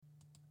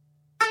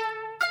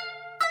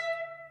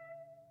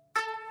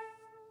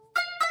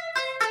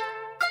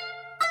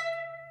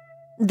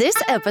This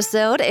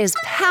episode is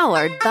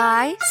powered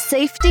by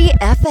Safety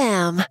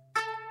FM.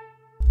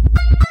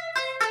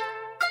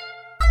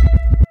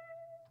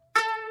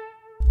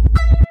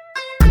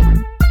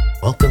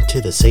 Welcome to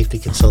the Safety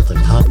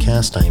Consultant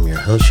Podcast. I am your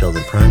host,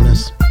 Sheldon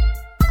Primus.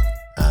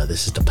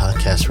 This is the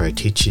podcast where I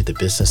teach you the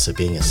business of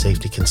being a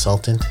safety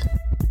consultant.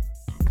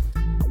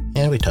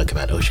 And we talk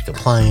about OSHA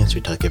compliance.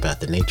 We talk about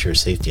the nature of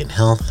safety and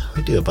health.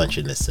 We do a bunch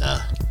in this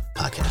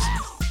podcast.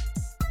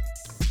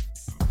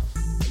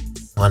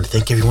 I want to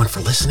thank everyone for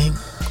listening.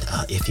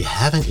 If you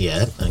haven't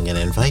yet, I'm going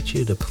to invite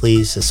you to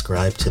please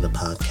subscribe to the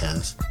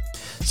podcast.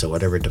 So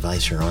whatever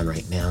device you're on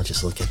right now,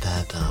 just look at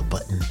that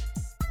button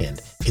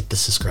and hit the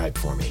subscribe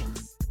for me.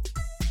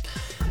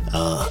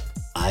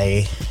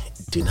 I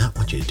do not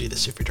want you to do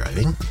this if you're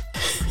driving.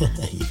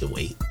 You can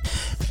wait,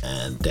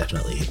 and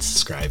definitely hit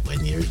subscribe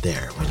when you're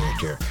there, when you're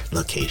at your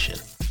location.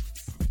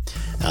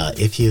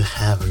 If you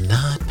have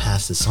not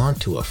passed this on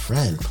to a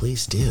friend,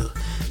 please do.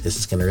 This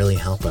is going to really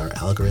help our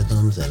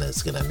algorithms, and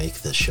it's going to make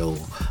the show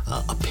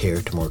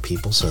appear to more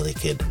people so they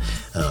could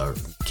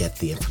get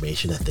the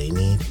information that they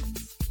need.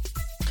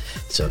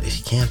 So if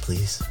you can,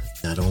 please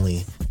not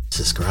only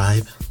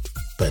subscribe,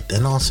 but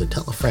then also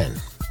tell a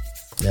friend.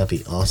 That'd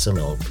be awesome.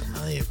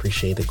 I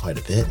appreciate it quite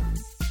a bit.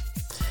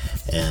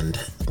 And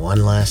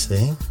one last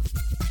thing,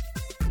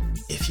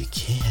 if you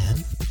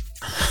can,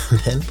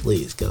 then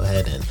please go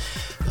ahead and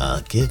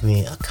give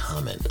me a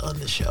comment on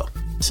the show.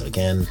 So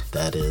again,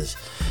 that is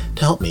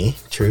to help me,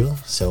 true,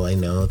 so I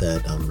know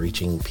that I'm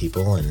reaching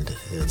people and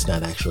it's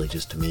not actually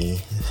just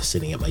me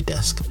sitting at my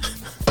desk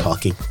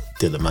talking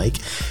to the mic,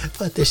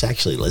 but there's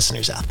actually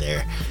listeners out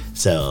there.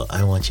 So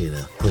I want you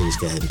to please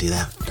go ahead and do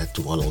that. That's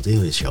what it'll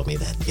do, is show me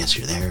that, yes,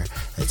 you're there.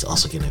 It's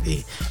also going to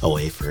be a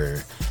way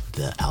for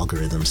the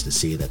algorithms to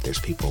see that there's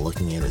people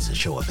looking at it as a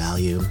show of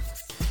value.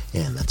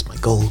 And that's my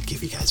goal,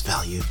 give you guys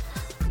value.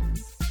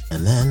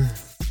 And then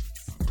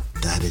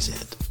that is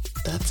it.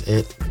 That's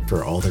it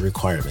for all the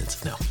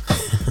requirements. No,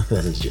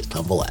 that is just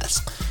humble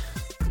ass.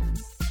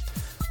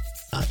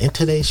 In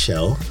today's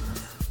show,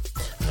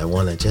 I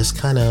want to just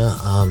kind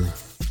of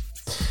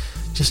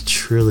just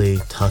truly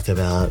talk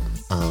about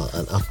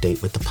an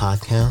update with the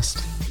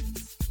podcast.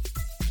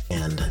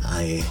 And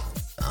I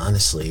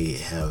honestly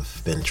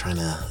have been trying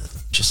to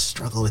just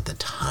struggle with the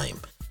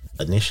time.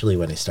 Initially,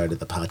 when I started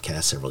the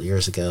podcast several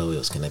years ago, it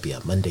was going to be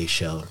a Monday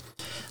show.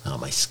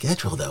 My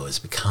schedule, though, has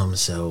become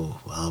so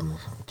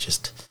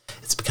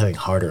it's becoming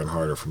harder and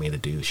harder for me to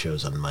do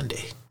shows on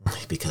Monday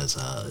because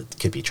it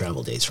could be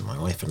travel days for my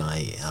wife and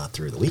I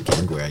through the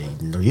weekend where I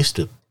used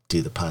to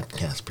do the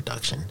podcast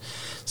production.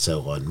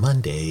 So on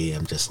Monday,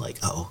 I'm just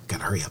like,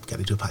 gotta hurry up,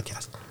 gotta do a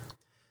podcast.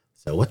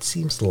 So what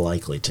seems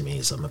likely to me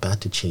is I'm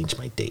about to change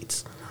my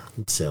dates.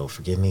 So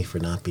forgive me for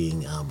not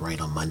being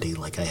right on Monday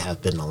like I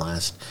have been the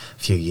last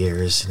few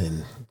years. And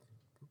in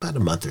about a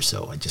month or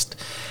so, I just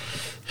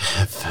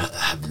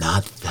have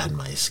not had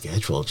my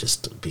schedule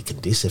just be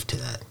conducive to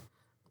that.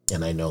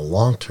 And I know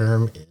long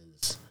term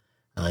is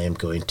I am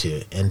going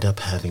to end up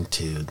having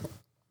to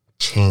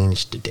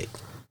change the date.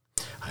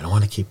 I don't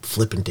want to keep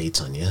flipping dates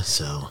on you,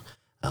 so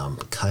I'm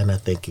kind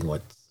of thinking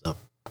what's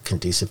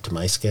conducive to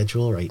my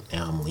schedule. Right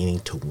now I'm leaning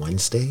to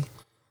Wednesday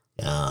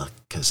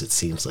because it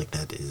seems like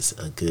that is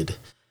a good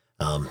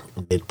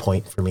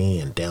midpoint for me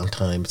and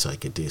downtime so I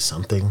could do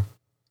something.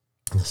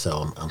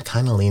 So I'm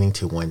kind of leaning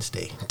to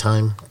Wednesday.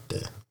 Time,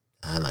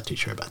 I'm not too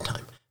sure about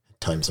time.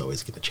 Time's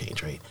always going to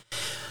change, right?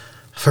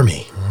 For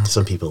me,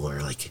 some people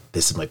are like,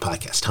 this is my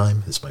podcast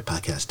time, this is my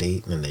podcast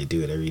date, and they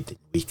do it every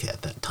week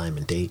at that time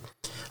and date.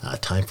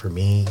 Time for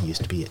me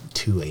used to be at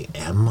 2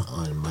 a.m.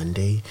 on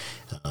Monday,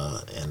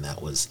 and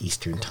that was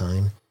Eastern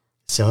time.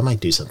 So I might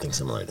do something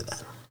similar to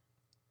that.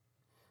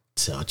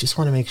 So I just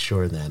want to make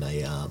sure that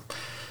I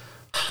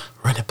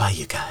run it by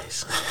you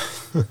guys,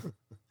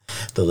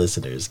 the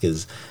listeners,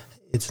 because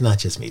it's not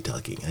just me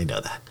talking. I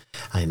know that.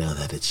 I know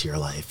that it's your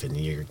life and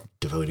you're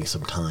devoting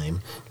some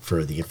time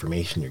for the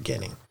information you're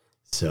getting.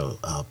 So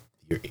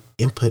your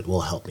input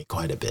will help me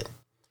quite a bit.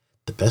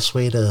 The best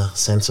way to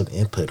send some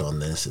input on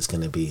this is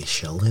going to be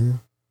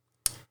Sheldon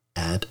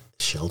at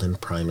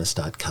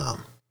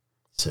sheldonprimus.com.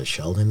 So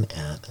Sheldon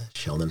at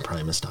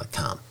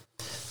sheldonprimus.com.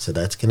 So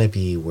that's going to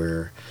be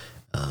where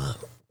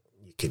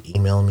you can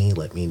email me,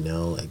 let me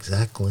know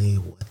exactly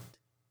what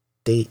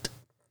date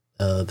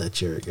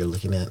that you're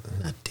looking at.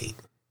 Not date,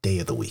 day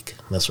of the week.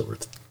 That's what we're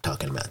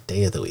talking about,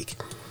 day of the week.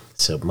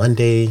 So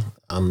Monday,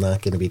 I'm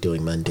not going to be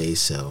doing Monday,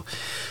 so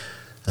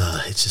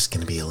it's just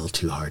going to be a little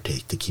too hard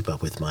to keep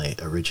up with my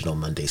original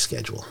Monday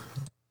schedule.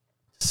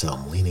 So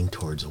I'm leaning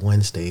towards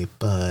Wednesday,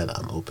 but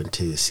I'm open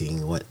to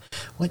seeing what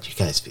you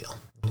guys feel.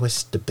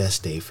 What's the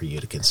best day for you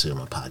to consume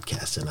a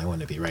podcast? And I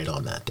want to be right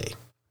on that day.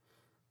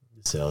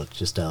 So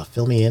just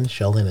fill me in,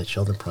 Sheldon at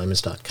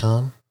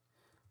sheldonprimus.com.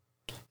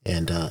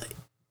 And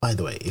by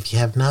the way, if you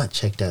have not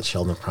checked out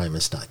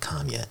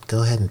sheldonprimus.com yet,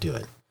 go ahead and do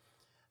it.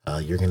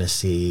 You're going to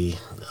see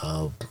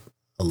a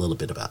a little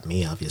bit about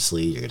me.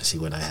 Obviously, you're going to see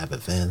when I have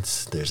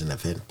events. There's an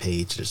event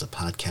page. There's a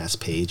podcast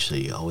page. So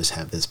you always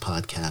have this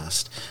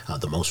podcast.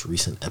 The most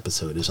recent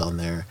episode is on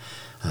there.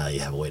 You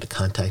have a way to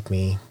contact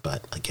me.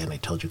 But again, I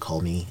told you,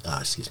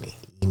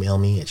 email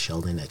me at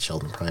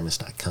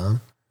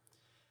sheldon@sheldonprimus.com.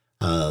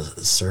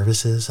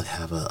 Services, I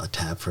have a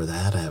tab for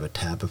that. I have a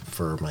tab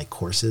for my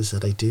courses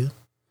that I do.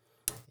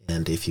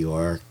 And if you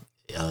are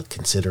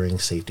considering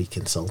safety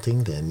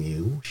consulting, then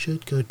you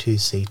should go to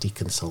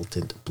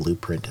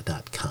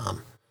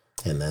safetyconsultantblueprint.com.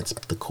 And that's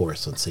the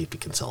course on safety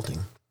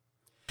consulting.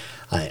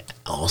 I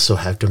also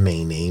have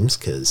domain names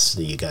because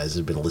you guys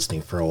have been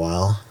listening for a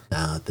while.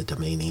 The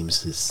domain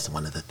names is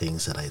one of the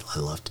things that I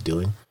love to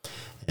doing.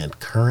 And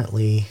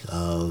currently,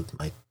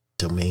 my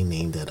domain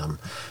name that I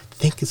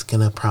think is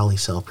going to probably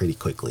sell pretty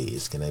quickly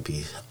is going to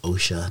be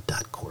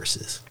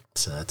osha.courses.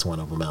 So that's one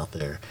of them out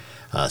there.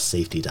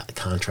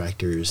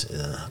 Safety.contractors,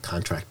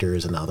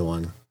 contractors, another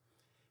one.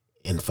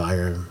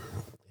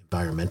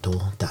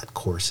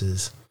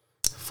 Environmental.courses.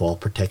 Fall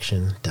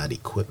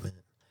protection.equipment.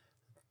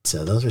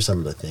 So those are some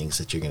of the things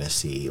that you're going to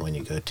see when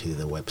you go to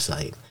the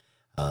website.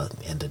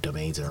 And the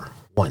domains are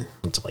one.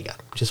 That's all I got.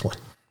 Just one.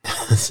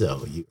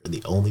 So you're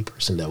the only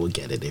person that will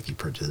get it if you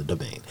purchase a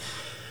domain.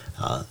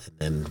 And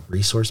then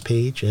resource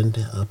page and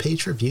a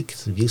page for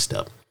view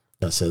stuff.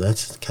 So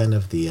that's kind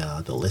of the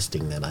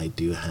listing that I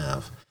do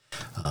have.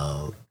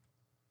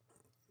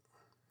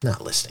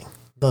 Not listing.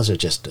 Those are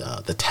just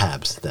the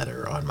tabs that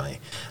are on my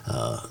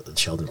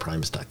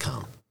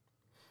sheldonprimus.com.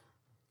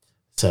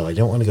 So I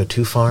don't want to go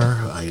too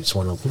far. I just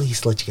want to at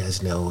least let you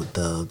guys know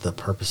the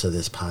purpose of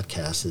this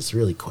podcast is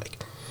really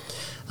quick.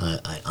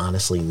 I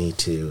honestly need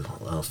to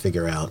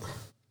figure out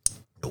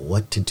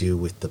what to do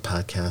with the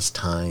podcast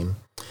time.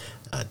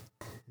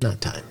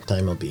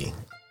 Time will be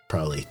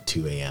probably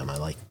 2 a.m. I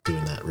like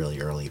doing that really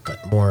early,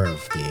 but more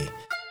of the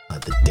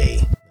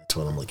day. That's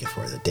what I'm looking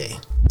for, the day.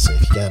 So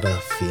if you got a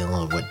feel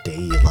of what day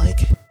you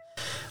like,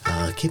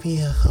 give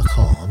me a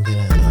call. Or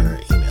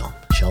email,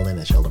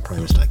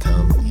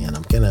 sheldon@sheldonprimus.com, and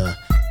I'm gonna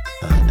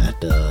at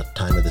the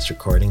time of this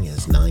recording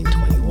is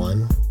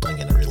 9:21. I'm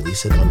gonna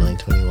release it on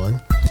 9:21.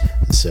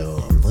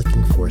 So I'm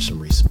looking for some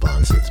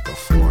responses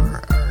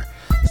before our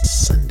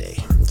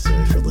Sunday. So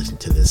if you're listening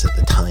to this at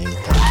the time that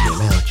it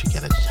came out, you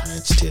get a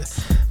chance to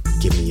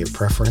give me your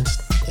preference.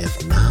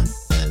 If not,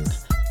 then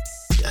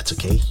that's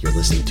okay. You're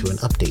listening to an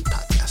update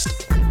podcast.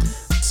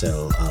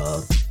 So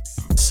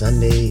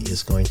Sunday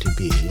is going to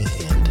be,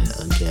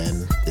 and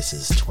again, this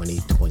is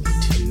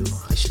 2022.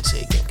 I should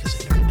say again because I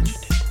never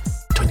mentioned it.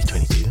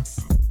 2022.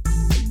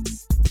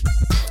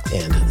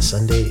 And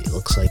Sunday, it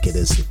looks like it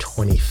is the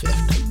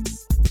 25th.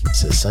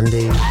 So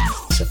Sunday,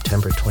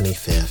 September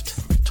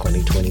 25th,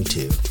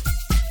 2022.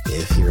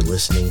 If you're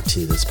listening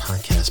to this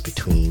podcast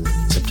between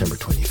September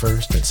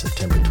 21st and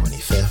September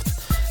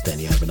 25th, then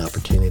you have an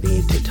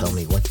opportunity to tell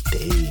me what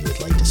day you would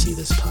like to see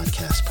this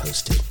podcast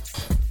posted.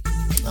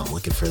 I'm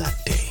looking for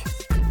that day.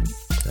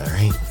 All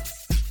right.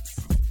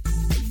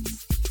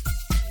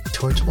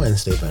 Towards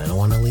Wednesday, but I don't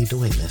want to lead the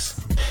witness.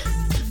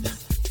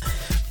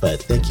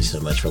 But thank you so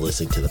much for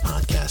listening to the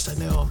podcast. I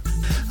know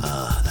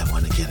I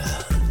want to get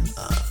a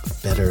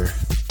better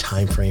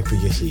time frame for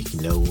you so you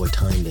can know what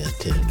time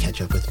to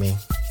catch up with me.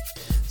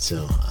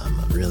 So I'm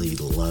really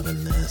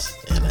loving this,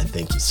 and I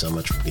thank you so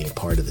much for being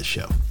part of the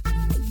show.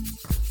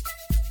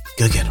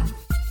 Go get them.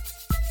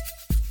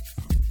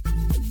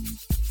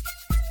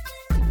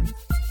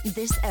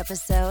 This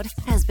episode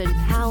has been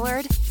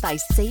powered by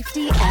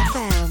Safety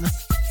FM.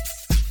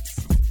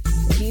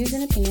 The views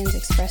and opinions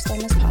expressed on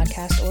this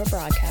podcast or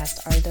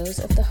broadcast are those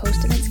of the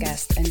host and its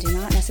guests and do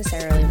not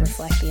necessarily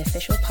reflect the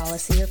official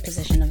policy or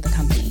position of the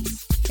company.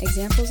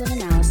 Examples of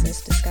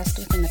analysis discussed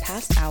within the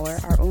past hour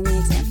are only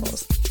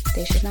examples.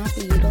 They should not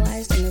be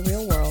utilized in the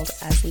real world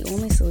as the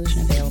only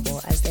solution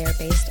available, as they are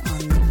based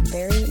on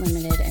very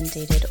limited and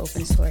dated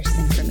open source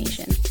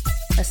information.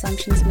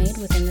 Assumptions made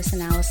within this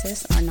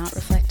analysis are not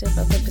reflective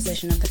of the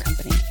position of the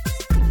company.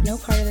 No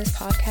part of this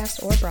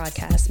podcast or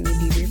broadcast may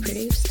be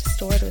reproduced,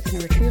 stored within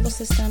a retrieval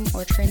system,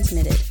 or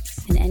transmitted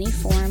in any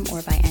form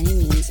or by any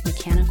means,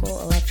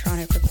 mechanical,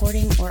 electronic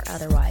recording, or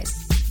otherwise,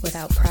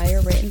 without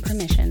prior written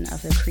permission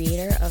of the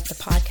creator of the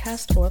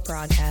podcast or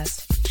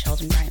broadcast,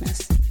 Sheldon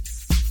Primus.